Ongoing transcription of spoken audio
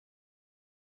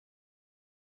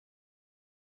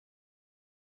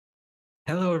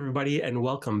Hello, everybody, and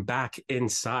welcome back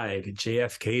inside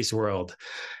JFK's World,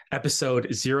 episode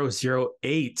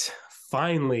 008.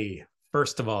 Finally,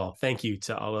 first of all, thank you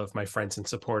to all of my friends and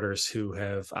supporters who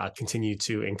have continued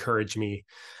to encourage me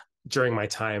during my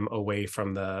time away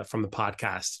from the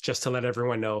podcast. Just to let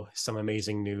everyone know some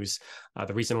amazing news.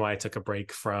 The reason why I took a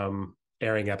break from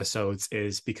airing episodes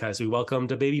is because we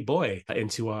welcomed a baby boy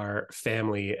into our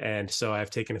family. And so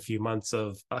I've taken a few months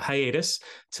of a hiatus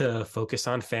to focus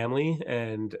on family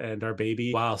and our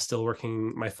baby while still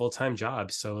working my full-time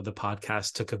job. So the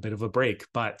podcast took a bit of a break,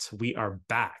 but we are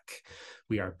back.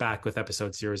 We are back with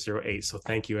episode 008. So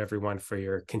thank you everyone for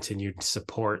your continued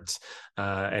support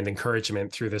and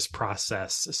encouragement through this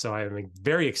process. So I'm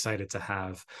very excited to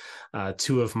have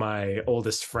two of my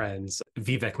oldest friends,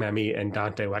 Vivek Mehmi and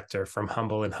Dante Wechter from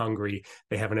Humble and Hungry.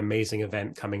 They have an amazing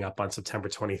event coming up on September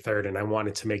 23rd, and I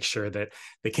wanted to make sure that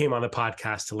they came on the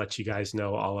podcast to let you guys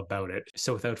know all about it.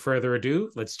 So without further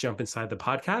ado, let's jump inside the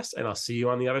podcast, and I'll see you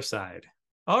on the other side.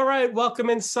 All right, welcome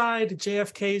inside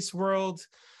JFK's World.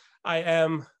 I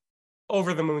am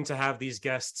over the moon to have these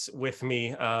guests with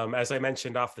me. As I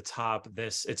mentioned off the top,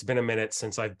 it's been a minute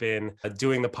since I've been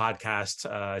doing the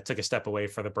podcast. I took a step away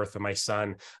for the birth of my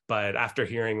son, but after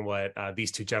hearing what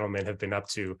these two gentlemen have been up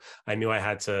to, I knew I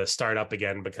had to start up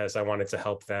again because I wanted to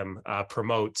help them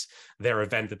promote their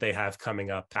event that they have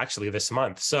coming up actually this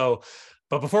month.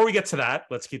 But before we get to that,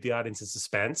 let's keep the audience in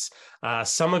suspense.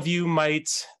 Some of you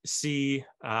might see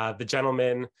the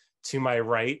gentleman to my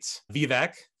right,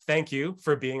 Vivek. Thank you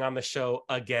for being on the show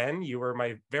again. You were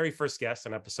my very first guest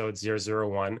on episode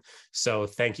 001. So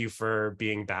thank you for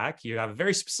being back. You have a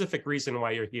very specific reason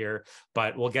why you're here,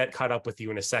 but we'll get caught up with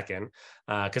you in a second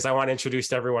because I want to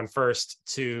introduce everyone first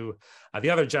to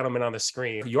the other gentleman on the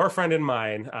screen, your friend and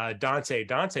mine, Dante.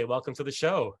 Dante, welcome to the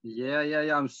show.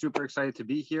 Yeah. I'm super excited to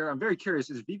be here. I'm very curious.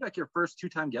 Is Vivek your first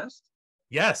two-time guest?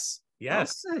 Yes.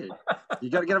 Okay. You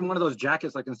got to get him one of those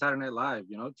jackets like in Saturday Night Live,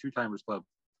 two-timers club.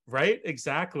 Right,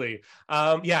 exactly.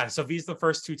 So V's the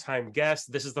first two-time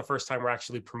guest. This is the first time we're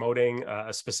actually promoting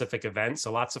a specific event,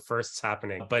 so lots of firsts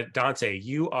happening. But Dante,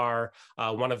 you are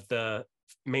one of the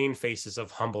main faces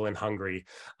of Humble and Hungry,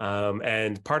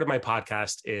 and part of my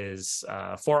podcast is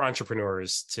for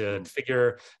entrepreneurs to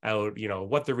figure out,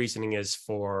 what the reasoning is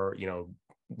for,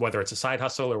 whether it's a side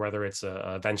hustle or whether it's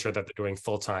a venture that they're doing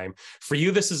full time. For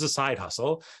you, this is a side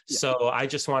hustle. Yeah. So I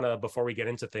just want to, before we get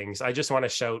into things, I just want to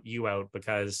shout you out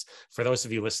because for those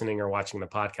of you listening or watching the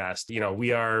podcast,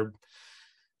 we are,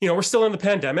 we're still in the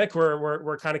pandemic.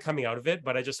 We're kind of coming out of it,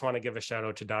 but I just want to give a shout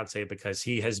out to Dante because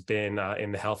he has been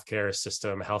in the healthcare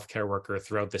system, a healthcare worker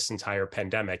throughout this entire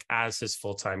pandemic as his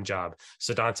full-time job.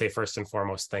 So Dante, first and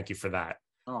foremost, thank you for that.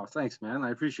 Oh, thanks, man. I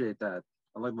appreciate that.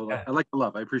 I like the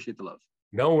love. I appreciate the love.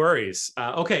 No worries.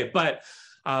 Okay, but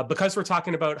because we're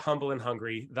talking about Humble and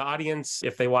Hungry, the audience,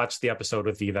 if they watch the episode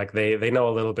with Vivek, they know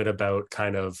a little bit about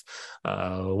kind of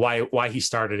why he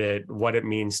started it, what it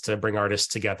means to bring artists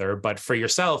together. But for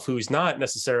yourself, who's not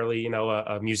necessarily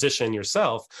a musician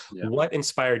yourself, What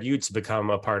inspired you to become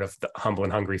a part of the Humble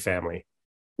and Hungry family?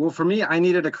 Well, for me, I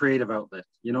needed a creative outlet,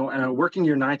 and working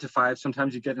your 9 to 5,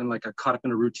 sometimes you get in caught up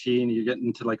in a routine, you get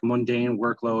into mundane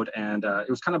workload, and it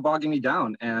was kind of bogging me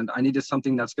down. And I needed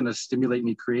something that's going to stimulate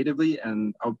me creatively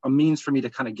and a means for me to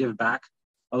kind of give back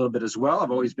a little bit as well.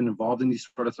 I've always been involved in these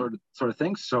sort of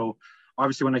things. So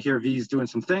obviously when I hear V's doing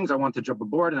some things, I want to jump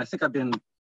aboard. And I think I've been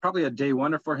probably a day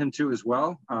oneer for him too as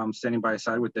well, standing by his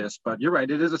side with this. But you're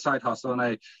right, it is a side hustle.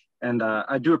 And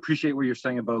I do appreciate what you're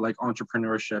saying about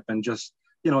entrepreneurship and just,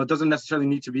 it doesn't necessarily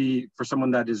need to be for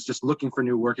someone that is just looking for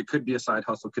new work. It could be a side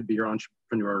hustle, could be your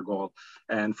entrepreneur goal.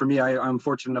 And for me, I'm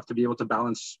fortunate enough to be able to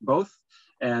balance both.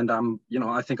 And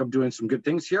I think I'm doing some good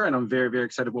things here, and I'm very, very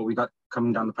excited what we got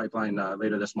coming down the pipeline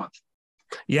later this month.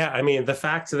 Yeah, I mean, the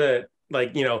fact that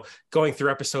going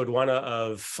through episode 1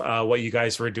 of what you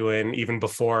guys were doing, even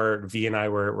before V and I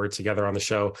were together on the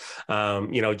show,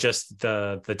 just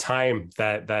the time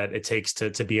that it takes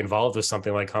to be involved with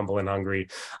something like Humble and Hungry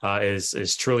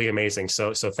is truly amazing.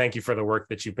 So thank you for the work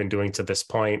that you've been doing to this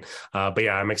point. But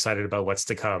yeah, I'm excited about what's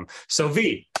to come. So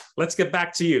V, let's get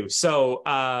back to you. So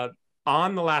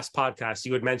on the last podcast,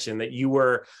 you had mentioned that you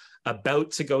were about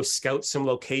to go scout some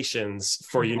locations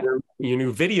for your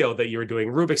new video that you're doing,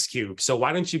 Rubik's Cube. So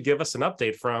why don't you give us an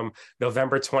update from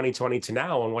November 2020 to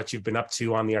now on what you've been up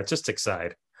to on the artistic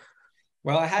side?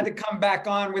 Well, I had to come back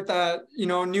on with a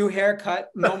new haircut,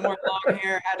 no more long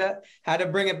hair. Had to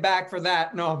bring it back for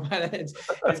that. No, but it's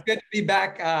good to be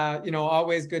back.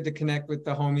 Always good to connect with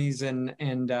the homies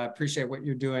and appreciate what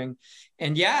you're doing.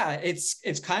 And yeah,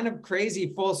 it's kind of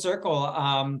crazy full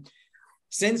circle.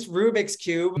 Since Rubik's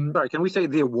Cube. Sorry, can we say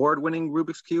the award-winning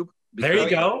Rubik's Cube? There you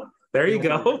go. There you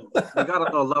go. We got a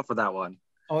little love for that one.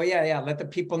 Oh yeah. Let the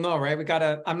people know, right? We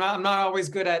gotta. I'm not always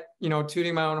good at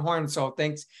tooting my own horn. So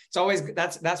thanks. It's always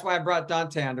that's why I brought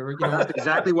Dante on to That's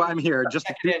exactly why I'm here. Just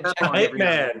to keep that on Hype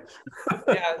man.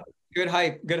 Yeah, good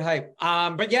hype.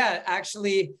 But yeah,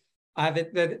 actually,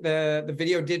 the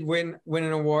video did win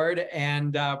an award,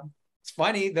 and it's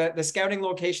funny. The scouting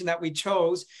location that we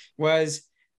chose was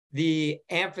the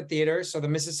amphitheater, so the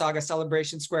Mississauga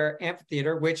Celebration Square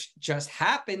Amphitheater, which just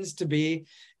happens to be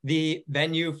the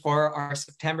venue for our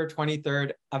September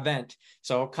 23rd event.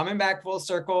 So coming back full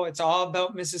circle, it's all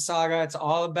about Mississauga. It's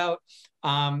all about,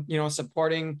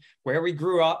 supporting where we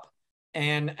grew up.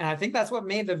 And I think that's what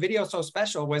made the video so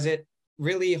special, was it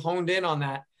really honed in on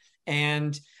that.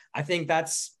 And I think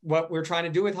that's what we're trying to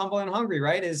do with Humble and Hungry,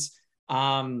 right? Is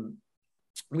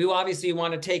we obviously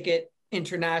want to take it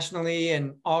internationally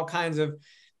and all kinds of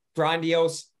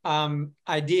grandiose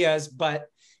ideas, but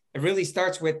it really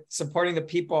starts with supporting the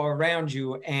people around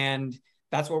you. And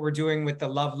that's what we're doing with the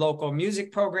Love Local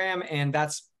music program. And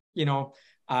that's, what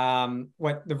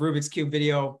the Rubik's Cube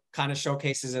video kind of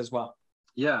showcases as well.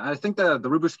 Yeah, I think the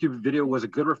Rubik's Cube video was a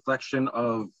good reflection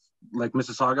of like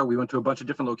Mississauga. We went to a bunch of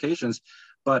different locations,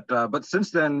 but since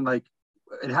then, like,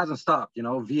 it hasn't stopped.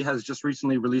 V has just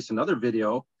recently released another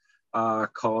video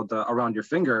called Around Your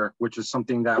Finger, which is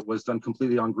something that was done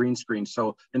completely on green screen.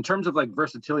 So in terms of like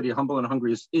versatility, Humble and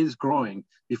Hungry is growing.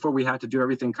 Before we had to do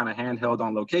everything kind of handheld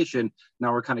on location.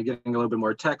 Now we're kind of getting a little bit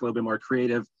more tech, a little bit more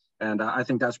creative. And I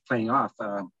think that's playing off.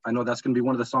 I know that's going to be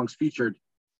one of the songs featured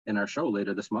in our show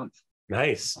later this month.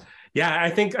 Nice. Yeah, I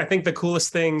think the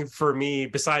coolest thing for me,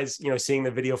 besides, seeing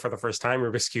the video for the first time,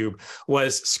 Rubik's Cube,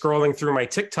 was scrolling through my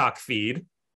TikTok feed,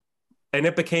 and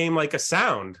it became like a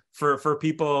sound for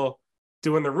people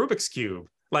doing the Rubik's Cube.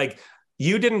 Like,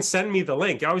 you didn't send me the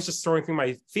link. I was just throwing through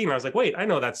my feed and I was like, wait, I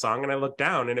know that song. And I looked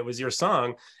down and it was your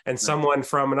song, and someone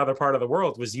from another part of the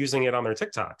world was using it on their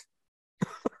TikTok.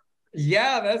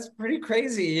 Yeah, that's pretty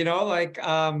crazy.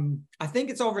 I think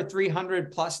it's over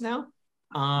 300 plus now,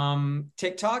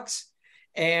 TikToks.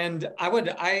 And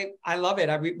I love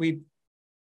it. We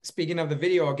speaking of the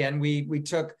video again, we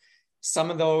took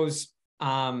some of those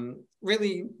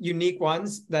really unique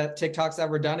ones, that TikToks that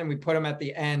were done, and we put them at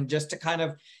the end just to kind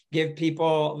of give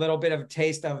people a little bit of a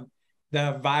taste of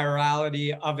the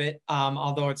virality of it.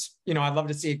 Although it's, I'd love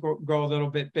to see it grow a little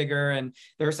bit bigger. And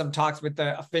there were some talks with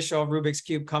the official Rubik's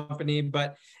Cube company,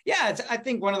 but yeah, it's, I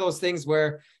think, one of those things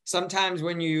where sometimes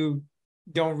when you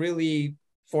don't really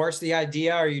force the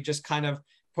idea, or you just kind of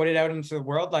put it out into the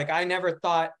world, like I never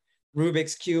thought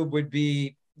Rubik's Cube would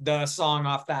be the song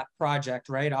off that project,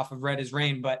 right? Off of Red is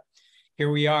Rain. But here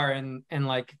we are, and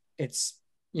like, it's,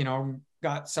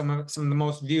 got some of the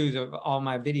most views of all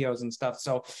my videos and stuff.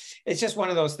 So it's just one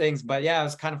of those things, but yeah, it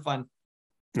was kind of fun.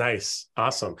 Nice.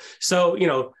 Awesome. So,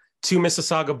 two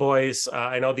Mississauga boys.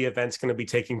 I know the event's going to be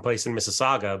taking place in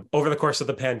Mississauga. Over the course of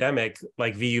the pandemic,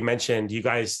 like V, you mentioned, you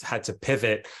guys had to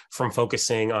pivot from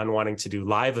focusing on wanting to do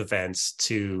live events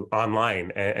to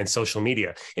online and social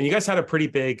media. And you guys had a pretty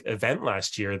big event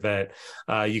last year that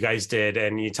you guys did,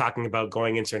 and you're talking about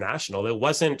going international. It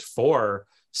wasn't for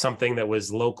something that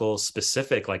was local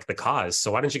specific, like the cause.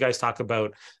 So why don't you guys talk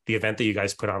about the event that you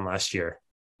guys put on last year?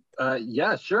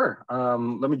 Yeah, sure.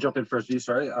 Let me jump in first, V,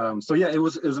 sorry. So yeah, it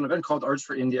was an event called Arts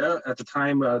for India. At the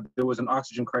time, there was an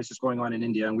oxygen crisis going on in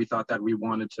India, and we thought that we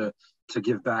wanted to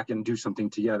give back and do something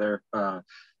together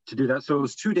to do that. So it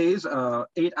was 2 days,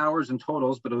 8 hours in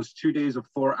totals, but it was 2 days of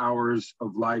 4 hours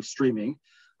of live streaming.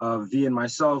 V and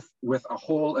myself with a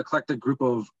whole eclectic group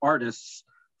of artists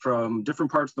from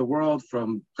different parts of the world,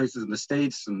 from places in the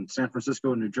States and San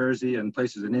Francisco and New Jersey, and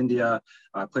places in India,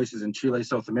 places in Chile,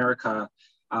 South America.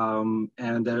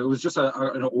 And it was just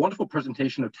a wonderful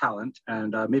presentation of talent.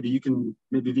 And maybe you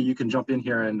can jump in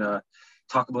here and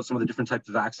talk about some of the different types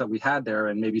of acts that we had there,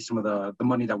 and maybe some of the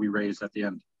money that we raised at the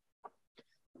end.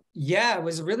 Yeah, it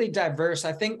was really diverse.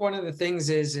 I think one of the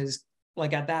things is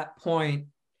like, at that point,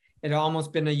 it had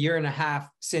almost been a year and a half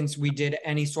since we did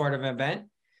any sort of event.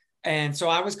 And so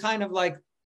I was kind of like,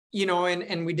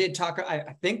 and we did talk,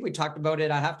 I think we talked about it.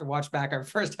 I have to watch back our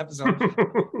first episode,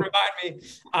 remind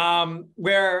me,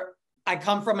 where I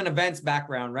come from an events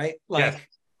background, right? Like,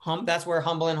 yes. That's where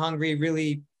Humble and Hungry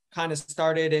really kind of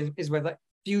started, is with like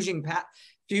fusing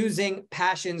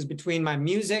passions between my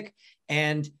music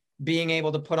and being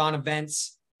able to put on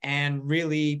events, and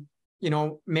really,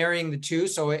 marrying the two.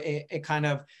 So it kind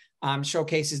of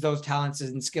showcases those talents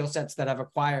and skill sets that I've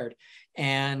acquired.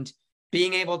 And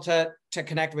being able to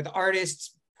connect with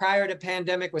artists prior to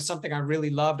pandemic was something I really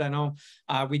loved. I know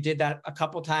we did that a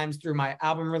couple times through my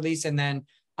album release, and then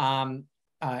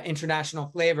international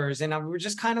flavors. And we were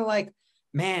just kind of like,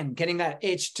 man, getting that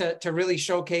itch to really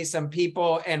showcase some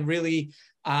people and really,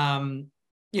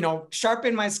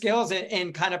 sharpen my skills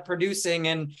in kind of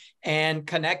producing and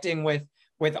connecting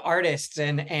with artists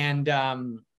and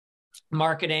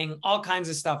marketing, all kinds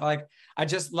of stuff. Like, I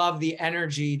just love the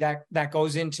energy that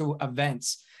goes into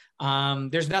events.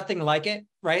 There's nothing like it,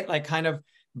 right? Like, kind of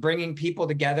bringing people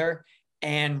together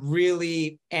and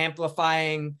really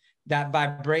amplifying that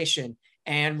vibration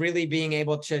and really being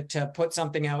able to put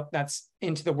something out that's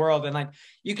into the world. And like,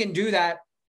 you can do that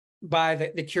by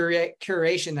the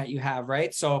curation that you have,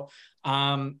 right? So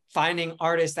finding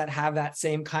artists that have that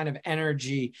same kind of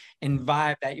energy and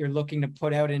vibe that you're looking to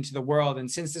put out into the world.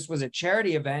 And since this was a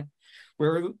charity event,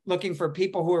 we're looking for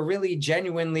people who are really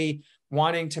genuinely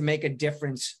wanting to make a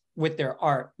difference with their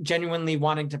art, genuinely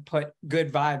wanting to put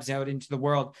good vibes out into the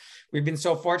world. We've been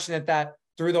so fortunate that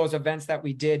through those events that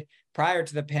we did prior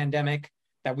to the pandemic,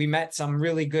 that we met some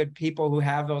really good people who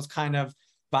have those kind of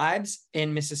vibes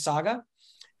in Mississauga.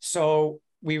 So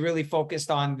we really focused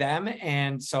on them.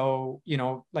 And so,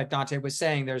 like Dante was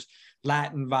saying, there's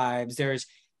Latin vibes, there's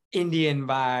Indian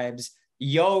vibes,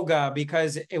 yoga,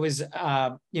 because it was,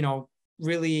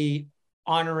 really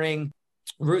honoring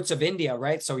roots of India,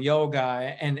 right? So yoga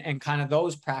and kind of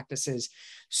those practices.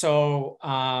 So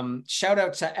shout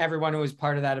out to everyone who was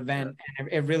part of that event. And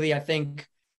it really, I think,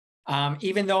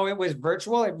 even though it was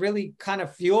virtual, it really kind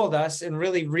of fueled us and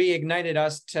really reignited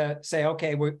us to say,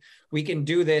 okay, we can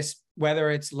do this,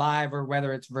 whether it's live or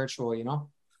whether it's virtual,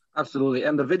 Absolutely.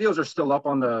 And the videos are still up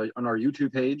on our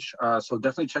YouTube page. So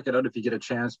definitely check it out if you get a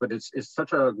chance, but it's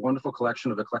such a wonderful collection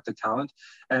of eclectic talent.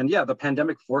 And yeah, the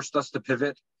pandemic forced us to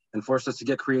pivot and forced us to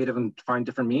get creative and find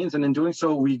different means. And in doing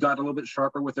so, we got a little bit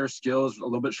sharper with our skills, a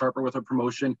little bit sharper with our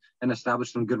promotion, and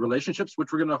established some good relationships,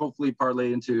 which we're going to hopefully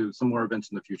parlay into some more events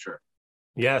in the future.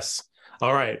 Yes.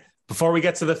 All right. Before we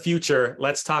get to the future,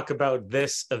 let's talk about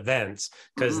this event,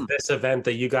 because this event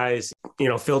that you guys,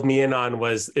 filled me in on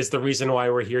is the reason why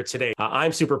we're here today.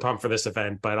 I'm super pumped for this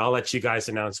event, but I'll let you guys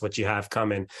announce what you have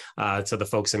coming to the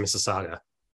folks in Mississauga.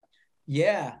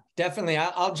 Yeah, definitely.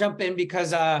 I'll jump in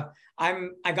because I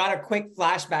got a quick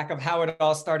flashback of how it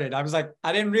all started. I was like,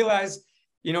 I didn't realize,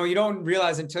 you don't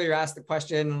realize until you're asked the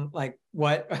question, like,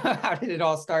 how did it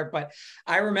all start? But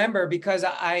I remember because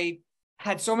I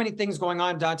had so many things going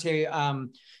on. Dante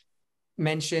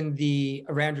mentioned the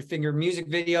Around Your Finger music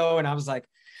video. And I was like,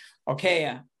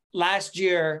 okay, last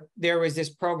year there was this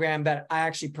program that I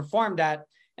actually performed at,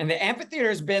 and the amphitheater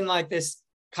has been like this,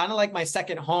 kind of like my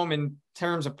second home in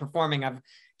terms of performing. I've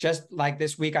just like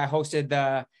this week, I hosted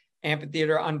the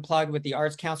Amphitheater Unplugged with the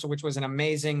Arts Council, which was an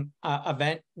amazing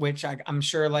event, which I'm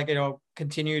sure like it'll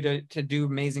continue to do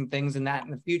amazing things in that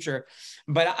in the future.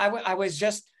 But I was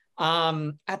just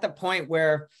at the point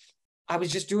where I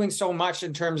was just doing so much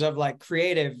in terms of like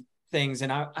creative things.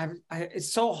 And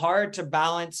it's so hard to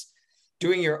balance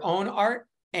doing your own art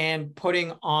and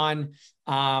putting on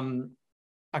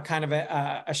a kind of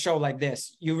a show like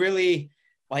this. You really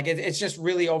like it's just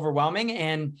really overwhelming.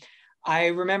 And I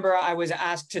remember I was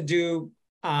asked to do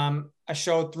a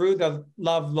show through the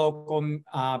Love Local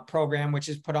program, which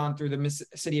is put on through the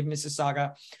city of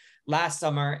Mississauga last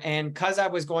summer. And because I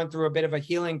was going through a bit of a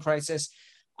healing crisis,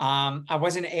 I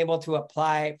wasn't able to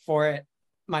apply for it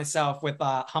myself with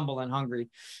Humble and Hungry.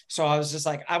 So I was just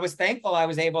like, I was thankful I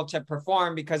was able to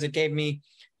perform because it gave me,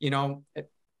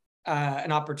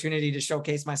 an opportunity to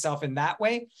showcase myself in that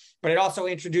way. But it also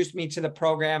introduced me to the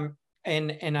program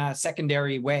in a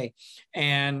secondary way.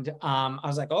 And I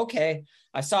was like, okay,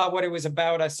 I saw what it was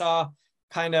about. I saw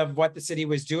kind of what the city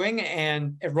was doing,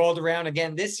 and it rolled around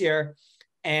again this year.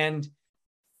 And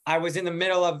I was in the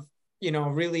middle of,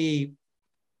 really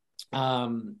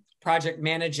project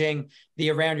managing the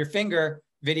Around Your Finger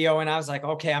video. And I was like,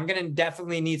 okay, I'm going to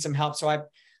definitely need some help. So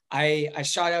I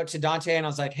shot out to Dante and I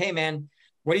was like, hey man,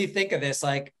 what do you think of this?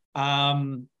 Like,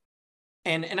 and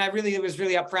I really, it was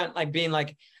really upfront, like being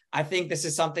like, I think this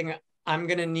is something I'm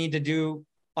going to need to do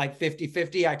like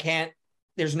 50-50.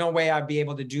 There's no way I'd be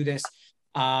able to do this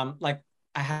like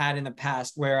I had in the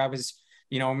past where I was,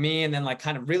 me, and then like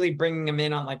kind of really bringing him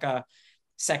in on like a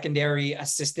secondary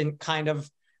assistant kind of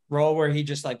role where he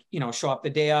just like, show up the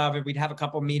day of, and we'd have a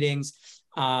couple meetings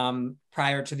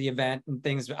prior to the event and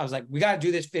things. I was like, we got to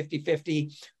do this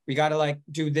 50-50. We got to like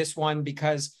do this one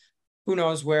because who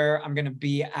knows where I'm going to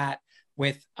be at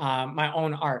with my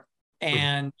own art.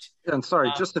 And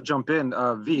sorry, just to jump in,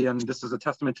 V, and this is a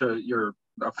testament to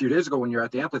a few days ago when you're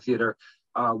at the amphitheater,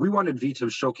 we wanted V to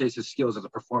showcase his skills as a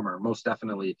performer, most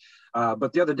definitely.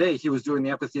 But the other day he was doing the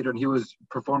amphitheater and he was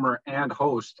performer and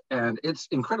host, and it's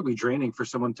incredibly draining for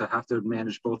someone to have to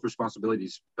manage both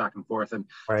responsibilities back and forth. And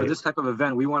for this type of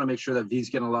event, we want to make sure that V's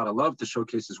getting a lot of love to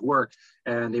showcase his work,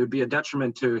 and it would be a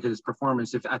detriment to his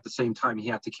performance if at the same time he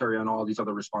had to carry on all these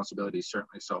other responsibilities,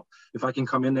 certainly. So if I can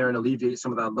come in there and alleviate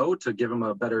some of that load to give him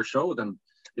a better show, then,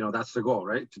 you know, that's the goal,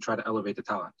 right? To try to elevate the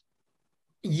talent.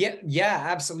 Yeah,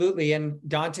 absolutely. And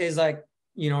Dante's like,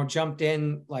 you know, jumped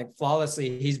in like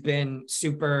flawlessly. He's been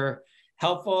super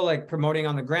helpful, like promoting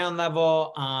on the ground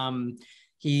level.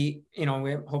 He, you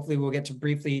know, hopefully we'll get to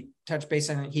briefly touch base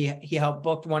on it. He helped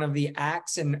book one of the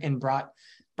acts and brought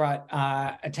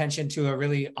attention to a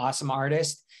really awesome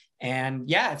artist. And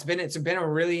yeah, it's been a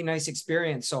really nice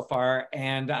experience so far.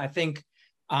 And I think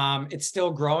it's still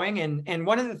growing. And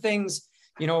one of the things,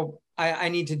 you know, I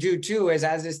need to do too is,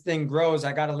 as this thing grows,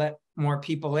 I got to let more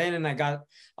people in, and I got to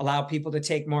allow people to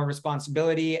take more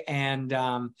responsibility. And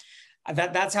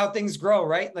that's how things grow,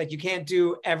 right? Like you can't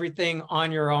do everything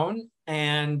on your own.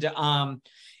 And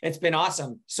it's been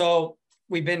awesome. So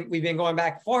we've been going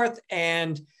back and forth,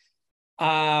 and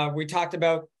we talked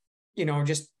about, you know,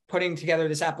 just putting together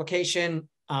this application.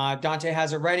 Dante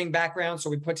has a writing background,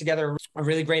 so we put together a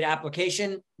really great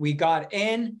application. We got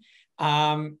in.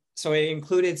 So it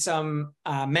included some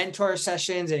mentor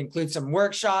sessions, it includes some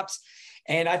workshops.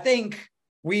 And I think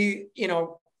we, you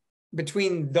know,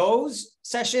 between those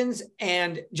sessions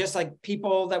and just like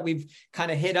people that we've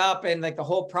kind of hit up, and like the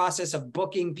whole process of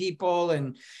booking people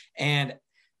and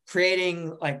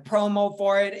creating like promo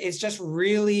for it, it's just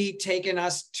really taken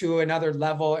us to another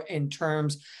level in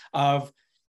terms of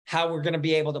how we're going to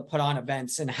be able to put on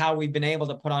events and how we've been able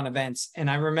to put on events. And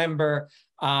I remember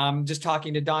just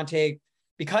talking to Dante,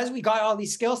 because we got all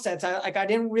these skill sets, I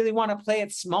didn't really want to play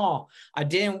it small. I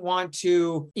didn't want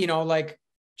to, you know, like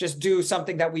just do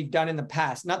something that we've done in the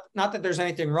past. Not that there's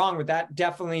anything wrong with that,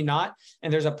 definitely not.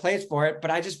 And there's a place for it,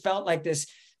 but I just felt like this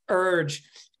urge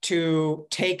to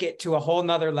take it to a whole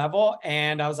nother level.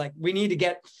 And I was like, we need to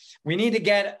get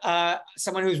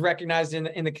someone who's recognized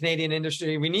in the Canadian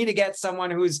industry. We need to get someone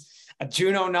who's a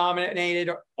Juno nominated,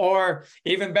 or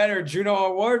even better, Juno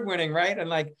award winning, right? And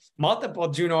like multiple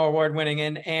Juno award winning,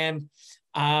 and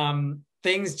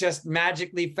things just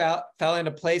magically fell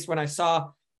into place when I saw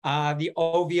the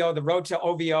OVO, the Road to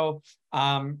OVO,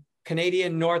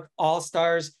 Canadian North All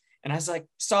Stars. And I was like,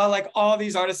 saw like all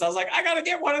these artists. I was like, I got to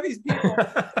get one of these people.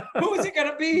 Who is it going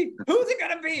to be? Who's it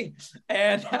going to be?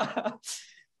 And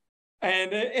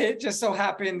it just so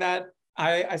happened that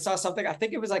I saw something, I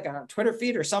think it was like a Twitter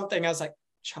feed or something. I was like,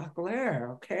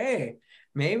 Chocolare, okay,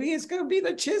 maybe it's going to be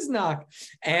the Chisnock.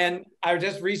 And I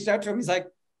just reached out to him. He's like,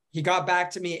 he got back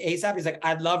to me ASAP. He's like,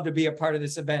 I'd love to be a part of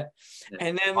this event.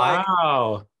 And then like,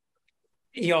 wow,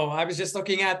 you know, I was just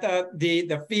looking at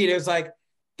the feed. It was like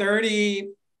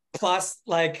 30 plus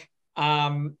like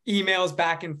emails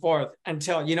back and forth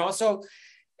until, you know, so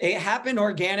it happened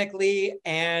organically.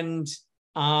 And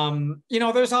you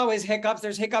know, there's always hiccups.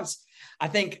 There's hiccups. I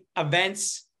think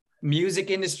events, music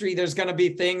industry, there's going to be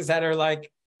things that are like,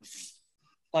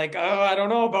 oh, I don't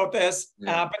know about this.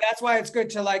 Yeah. But that's why it's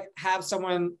good to like have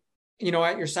someone, you know,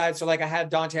 at your side. So like I had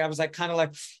Dante, I was like, kind of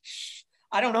like,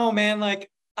 I don't know, man. Like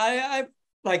I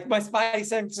like my spidey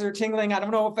senses are tingling. I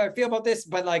don't know if I feel about this,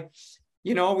 but like,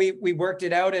 you know, we worked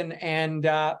it out, and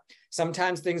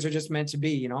sometimes things are just meant to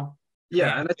be, you know?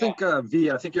 Yeah, and I think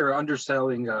V, I think you're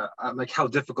underselling like how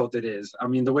difficult it is. I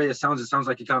mean, the way it sounds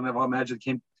like it kind of all magic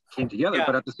came together, yeah.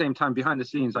 But at the same time, behind the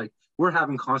scenes, like we're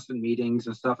having constant meetings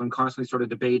and stuff, and constantly sort of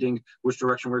debating which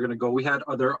direction we're going to go. We had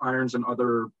other irons and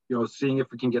other, you know, seeing if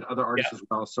we can get other artists as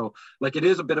well. So like it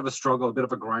is a bit of a struggle, a bit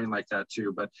of a grind like that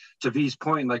too. But to V's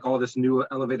point, like all this new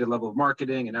elevated level of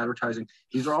marketing and advertising,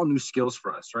 these are all new skills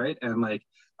for us, right? And like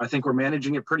I think we're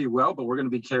managing it pretty well, but we're going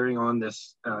to be carrying on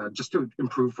this just to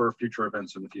improve for future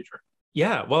events in the future.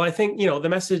 Yeah, well, I think, you know, the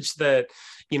message that,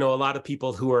 you know, a lot of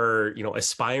people who are, you know,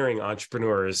 aspiring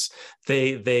entrepreneurs,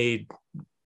 they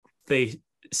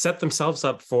set themselves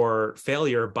up for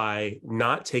failure by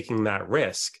not taking that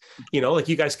risk. You know, like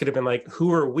you guys could have been like,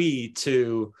 who are we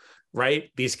to, right?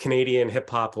 These Canadian hip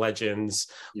hop legends,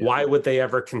 yeah. Why would they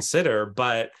ever consider?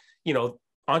 But, you know,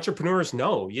 entrepreneurs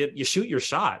know you shoot your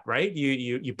shot, right?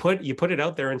 You put it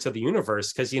out there into the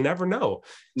universe because you never know.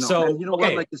 No, so you know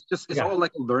what, like it's all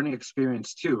like a learning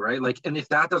experience too, right? Like, and if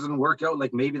that doesn't work out,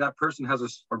 like maybe that person has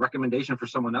a recommendation for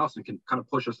someone else and can kind of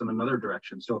push us in another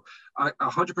direction. So I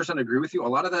 100% agree with you. A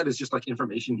lot of that is just like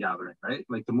information gathering, right?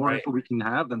 Like the more info we can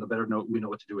have, then the better we know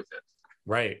what to do with it.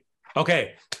 Right.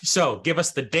 Okay. So give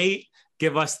us the date,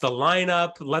 give us the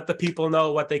lineup, let the people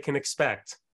know what they can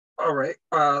expect. All right.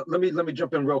 Let me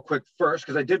jump in real quick first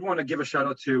because I did want to give a shout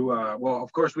out to well,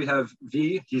 of course we have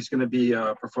V. He's going to be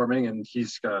performing, and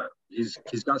he's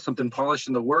got something polished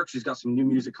in the works. He's got some new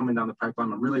music coming down the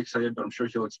pipeline. I'm really excited, but I'm sure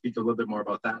he'll speak a little bit more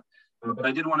about that. But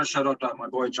I did want to shout out my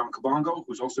boy John Kabongo,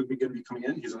 who's also going to be coming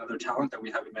in. He's another talent that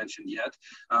we haven't mentioned yet.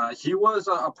 He was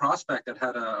a prospect that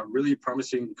had a really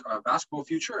promising basketball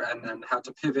future, and then had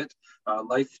to pivot.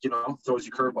 Life, throws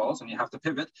you curveballs, and you have to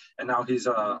pivot. And now he's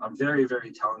a very,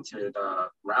 very talented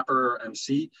rapper,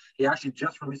 MC. He actually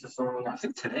just released a song, I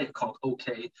think today, called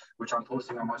 "Okay," which I'm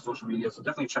posting on my social media. So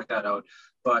definitely check that out.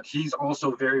 But he's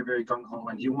also very, very gung ho,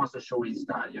 and he wants to show he's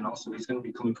that, So he's going to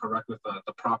be coming correct with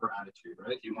the proper attitude,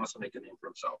 right? He wants to make a name for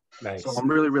himself. Nice. So I'm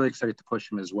really, really excited to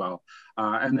push him as well.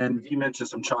 And then you mentioned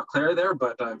some Choclair there,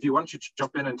 but V, why don't you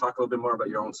jump in and talk a little bit more about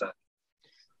your own set?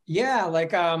 Yeah,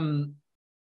 like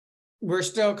we're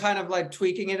still kind of like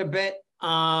tweaking it a bit.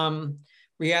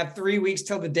 We have 3 weeks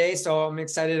till the day, so I'm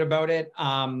excited about it.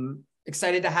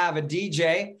 Excited to have a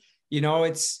DJ.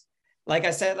 It's like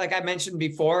I said, like I mentioned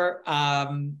before,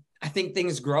 I think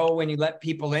things grow when you let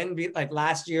people in. Like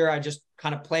last year, I just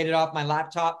kind of played it off my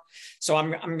laptop. So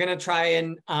I'm going to try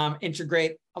and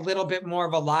integrate a little bit more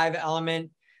of a live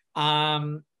element.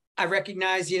 I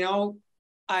recognize,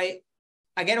 I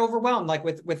get overwhelmed like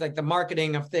with like the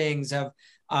marketing of things,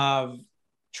 of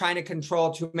trying to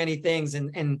control too many things.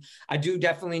 And I do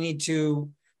definitely need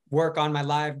to work on my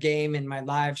live game and my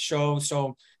live show.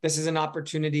 So this is an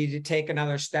opportunity to take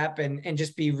another step and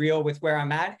just be real with where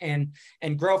I'm at and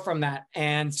grow from that.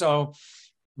 And so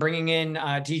bringing in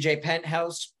DJ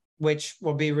Penthouse, which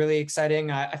will be really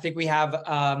exciting. I think we have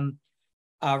a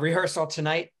rehearsal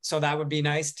tonight, so that would be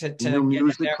nice to new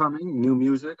music coming, new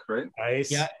music, right?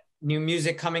 Nice. Yeah, new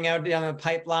music coming out down the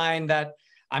pipeline that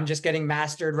I'm just getting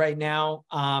mastered right now.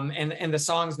 And the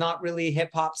song's not really hip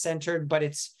hop centered, but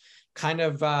it's kind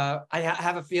of I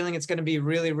have a feeling it's going to be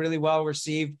really, really well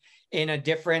received in a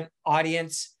different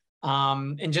audience,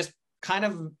 and just kind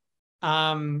of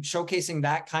showcasing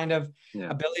that kind of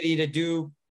ability to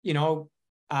do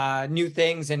new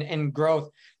things and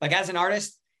growth. Like as an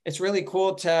artist, it's really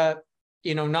cool to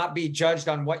not be judged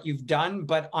on what you've done,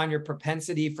 but on your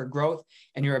propensity for growth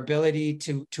and your ability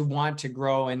to want to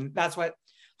grow. And that's what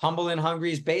Humble and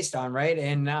Hungry is based on, right?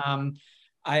 And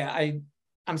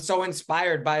I'm so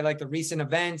inspired by like the recent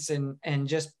events and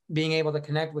just being able to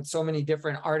connect with so many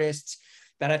different artists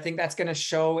that I think that's going to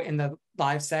show in the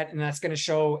live set, and that's going to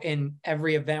show in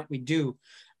every event we do.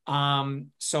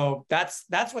 So that's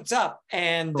what's up.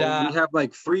 And we have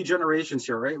like 3 generations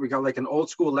here, right? We got like an old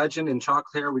school legend in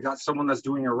Choclair. We got someone that's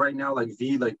doing it right now, like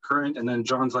V, like current, and then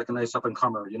John's like a nice up and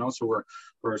comer, So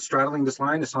we're straddling this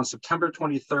line. It's on September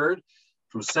 23rd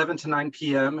from 7 to 9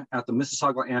 p.m. at the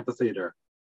Mississauga Amphitheater.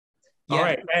 Yeah. All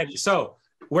right. And so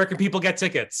where can people get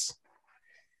tickets?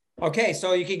 Okay,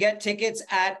 so you can get tickets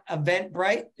at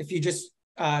Eventbrite. If you just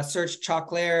search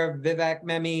Choclair, Vivek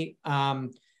Memi,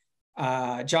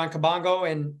 John Kabongo,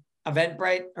 and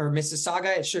Eventbrite or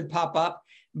Mississauga, it should pop up.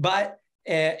 But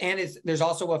there's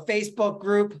also a Facebook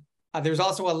group. There's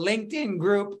also a LinkedIn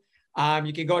group.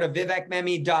 You can go to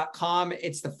vivekmemi.com.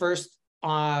 It's the first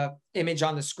image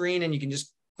on the screen, and you can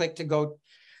just click to go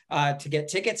to get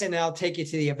tickets, and it'll take you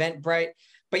to the Eventbrite.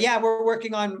 But yeah, we're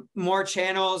working on more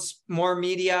channels, more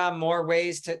media, more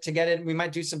ways to get it. We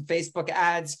might do some Facebook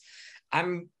ads.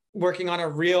 I'm working on a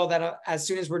reel that as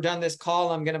soon as we're done this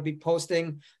call, I'm going to be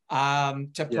posting to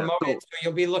promote it. So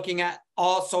you'll be looking at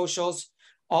all socials,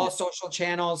 all social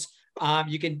channels.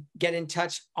 You can get in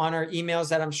touch on our emails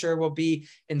that I'm sure will be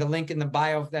in the link in the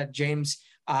bio that James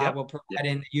will provide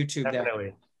in YouTube. Definitely.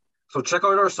 There. So check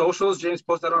out our socials. James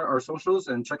posted on our socials,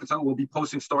 and check us out. We'll be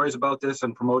posting stories about this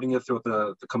and promoting it throughout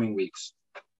the coming weeks.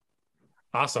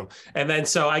 Awesome. And then,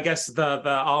 so I guess the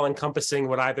all-encompassing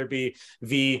would either be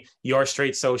your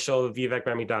straight social,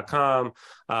 vivekmemi.com,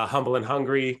 Humble and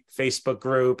Hungry, Facebook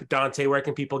group. Dante, where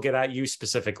can people get at you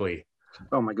specifically?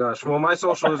 Oh my gosh. Well, my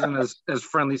social isn't as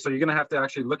friendly, so you're going to have to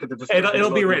actually look at the description. It'll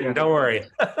be written. Don't worry.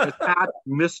 It's at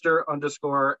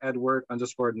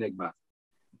Mr_Edward_Enigma.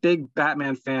 Big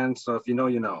Batman fan, so if you know,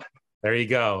 you know. There you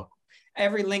go.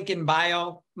 Every link in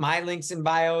bio, my links in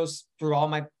bios through all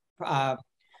my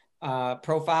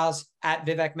profiles at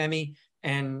Vivek Memi,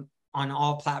 and on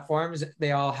all platforms,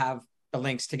 they all have the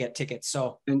links to get tickets.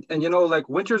 So and like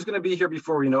winter's going to be here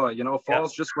before we know it.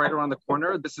 Fall's just right around the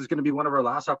corner. This is going to be one of our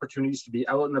last opportunities to be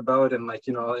out and about and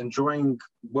enjoying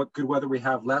what good weather we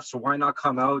have left. So why not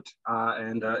come out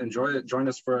and enjoy it? Join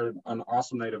us for an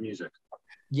awesome night of music.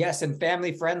 Yes, and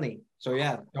family friendly. So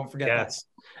yeah, don't forget that. Yes.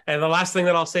 And the last thing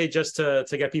that I'll say, just to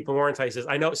get people more enticed, is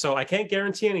I know, so I can't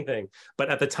guarantee anything, but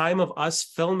at the time of us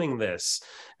filming this,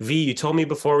 V, you told me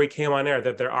before we came on air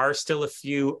that there are still a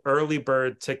few early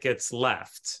bird tickets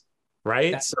left,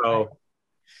 right? That's so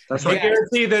That's I right.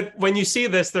 guarantee that when you see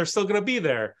this, they're still going to be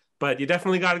there, but you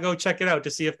definitely got to go check it out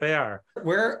to see if they are.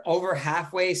 We're over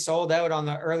halfway sold out on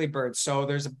the early bird. So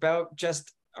there's about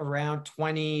just around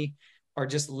 20 or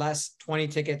just less 20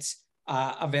 tickets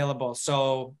available.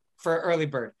 So for early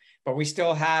bird, but we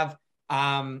still have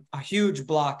a huge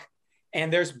block,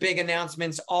 and there's big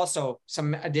announcements, also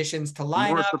some additions to lineup.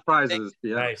 More surprises.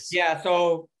 Yeah. Nice. Yeah.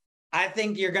 So I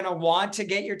think you're going to want to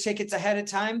get your tickets ahead of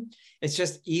time. It's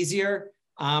just easier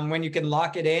when you can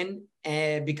lock it in,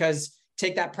 and because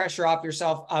take that pressure off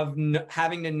yourself of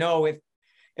having to know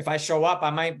if I show up, I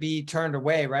might be turned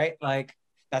away, right? Like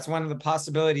that's one of the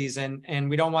possibilities, and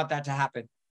we don't want that to happen.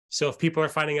 So if people are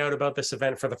finding out about this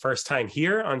event for the first time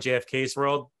here on JFK's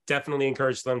World, definitely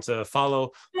encourage them to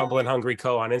follow Humble and Hungry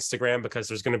Co. on Instagram, because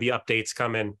there's going to be updates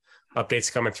coming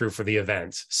through for the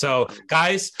event. So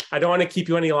guys, I don't want to keep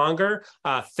you any longer.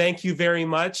 Thank you very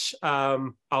much.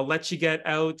 I'll let you get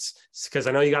out because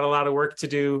I know you got a lot of work to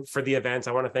do for the event.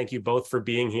 I want to thank you both for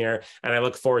being here, and I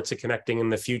look forward to connecting in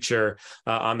the future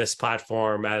on this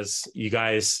platform as you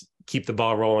guys keep the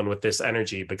ball rolling with this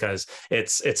energy, because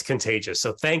it's contagious.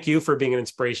 So thank you for being an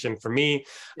inspiration for me,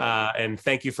 and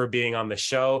thank you for being on the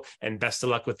show, and best of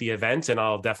luck with the event. And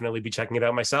I'll definitely be checking it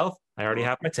out myself. I already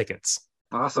have my tickets.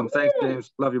 Awesome. Thanks,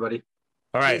 James. Love you, buddy.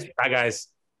 All right. Peace. Bye, guys.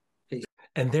 Peace.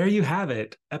 And there you have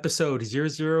it. Episode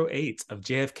 008 of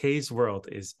JFK's World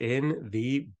is in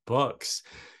the books.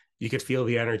 You could feel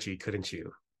the energy, couldn't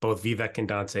you? Both Vivek and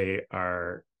Dante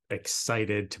are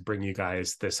excited to bring you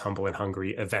guys this Humble and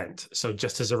Hungry event. So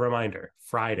just as a reminder,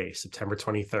 Friday, September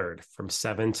 23rd from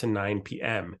 7 to 9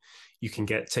 p.m., you can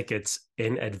get tickets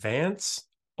in advance,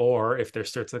 or if there's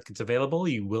still tickets available,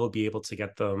 you will be able to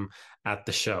get them at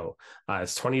the show.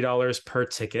 It's $20 per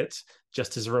ticket.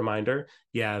 Just as a reminder,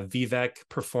 you have Vivek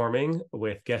performing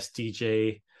with guest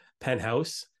DJ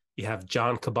Penthouse. You have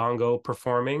John Kabongo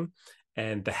performing,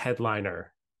 and the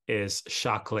headliner is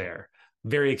Choclair.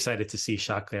 Very excited to see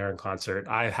Choclair in concert.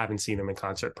 I haven't seen him in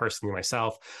concert personally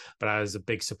myself, but I was a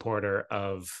big supporter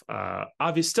of,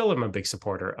 still am a big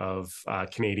supporter of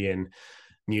Canadian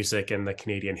music and the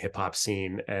Canadian hip hop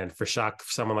scene. And for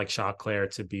someone like Choclair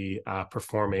to be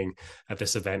performing at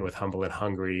this event with Humble and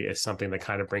Hungry is something that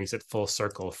kind of brings it full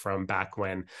circle from back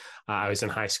when I was in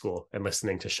high school and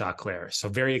listening to Choclair. So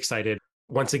very excited.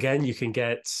 Once again, you can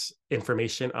get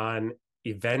information on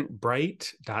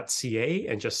eventbrite.ca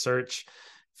and just search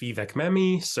Vivek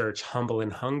Memi, search Humble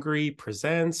and Hungry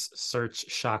Presents, search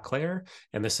Choclair,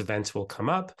 and this event will come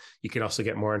up. You can also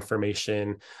get more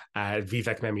information at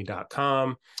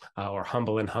vivekmemi.com or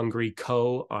Humble and Hungry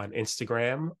Co. on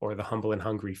Instagram, or the Humble and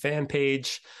Hungry fan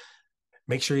page.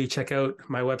 Make sure you check out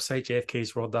my website,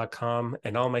 jfksworld.com,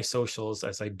 and all my socials,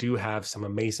 as I do have some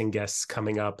amazing guests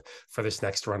coming up for this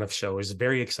next run of shows.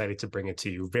 Very excited to bring it to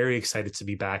you. Very excited to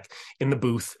be back in the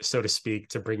booth, so to speak,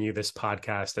 to bring you this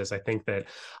podcast, as I think that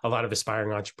a lot of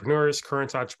aspiring entrepreneurs,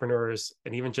 current entrepreneurs,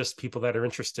 and even just people that are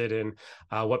interested in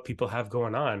what people have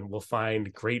going on will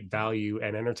find great value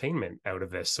and entertainment out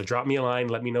of this. So drop me a line.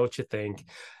 Let me know what you think.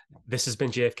 This has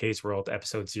been JFK's World,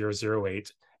 episode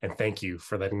 008. And thank you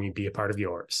for letting me be a part of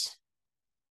yours.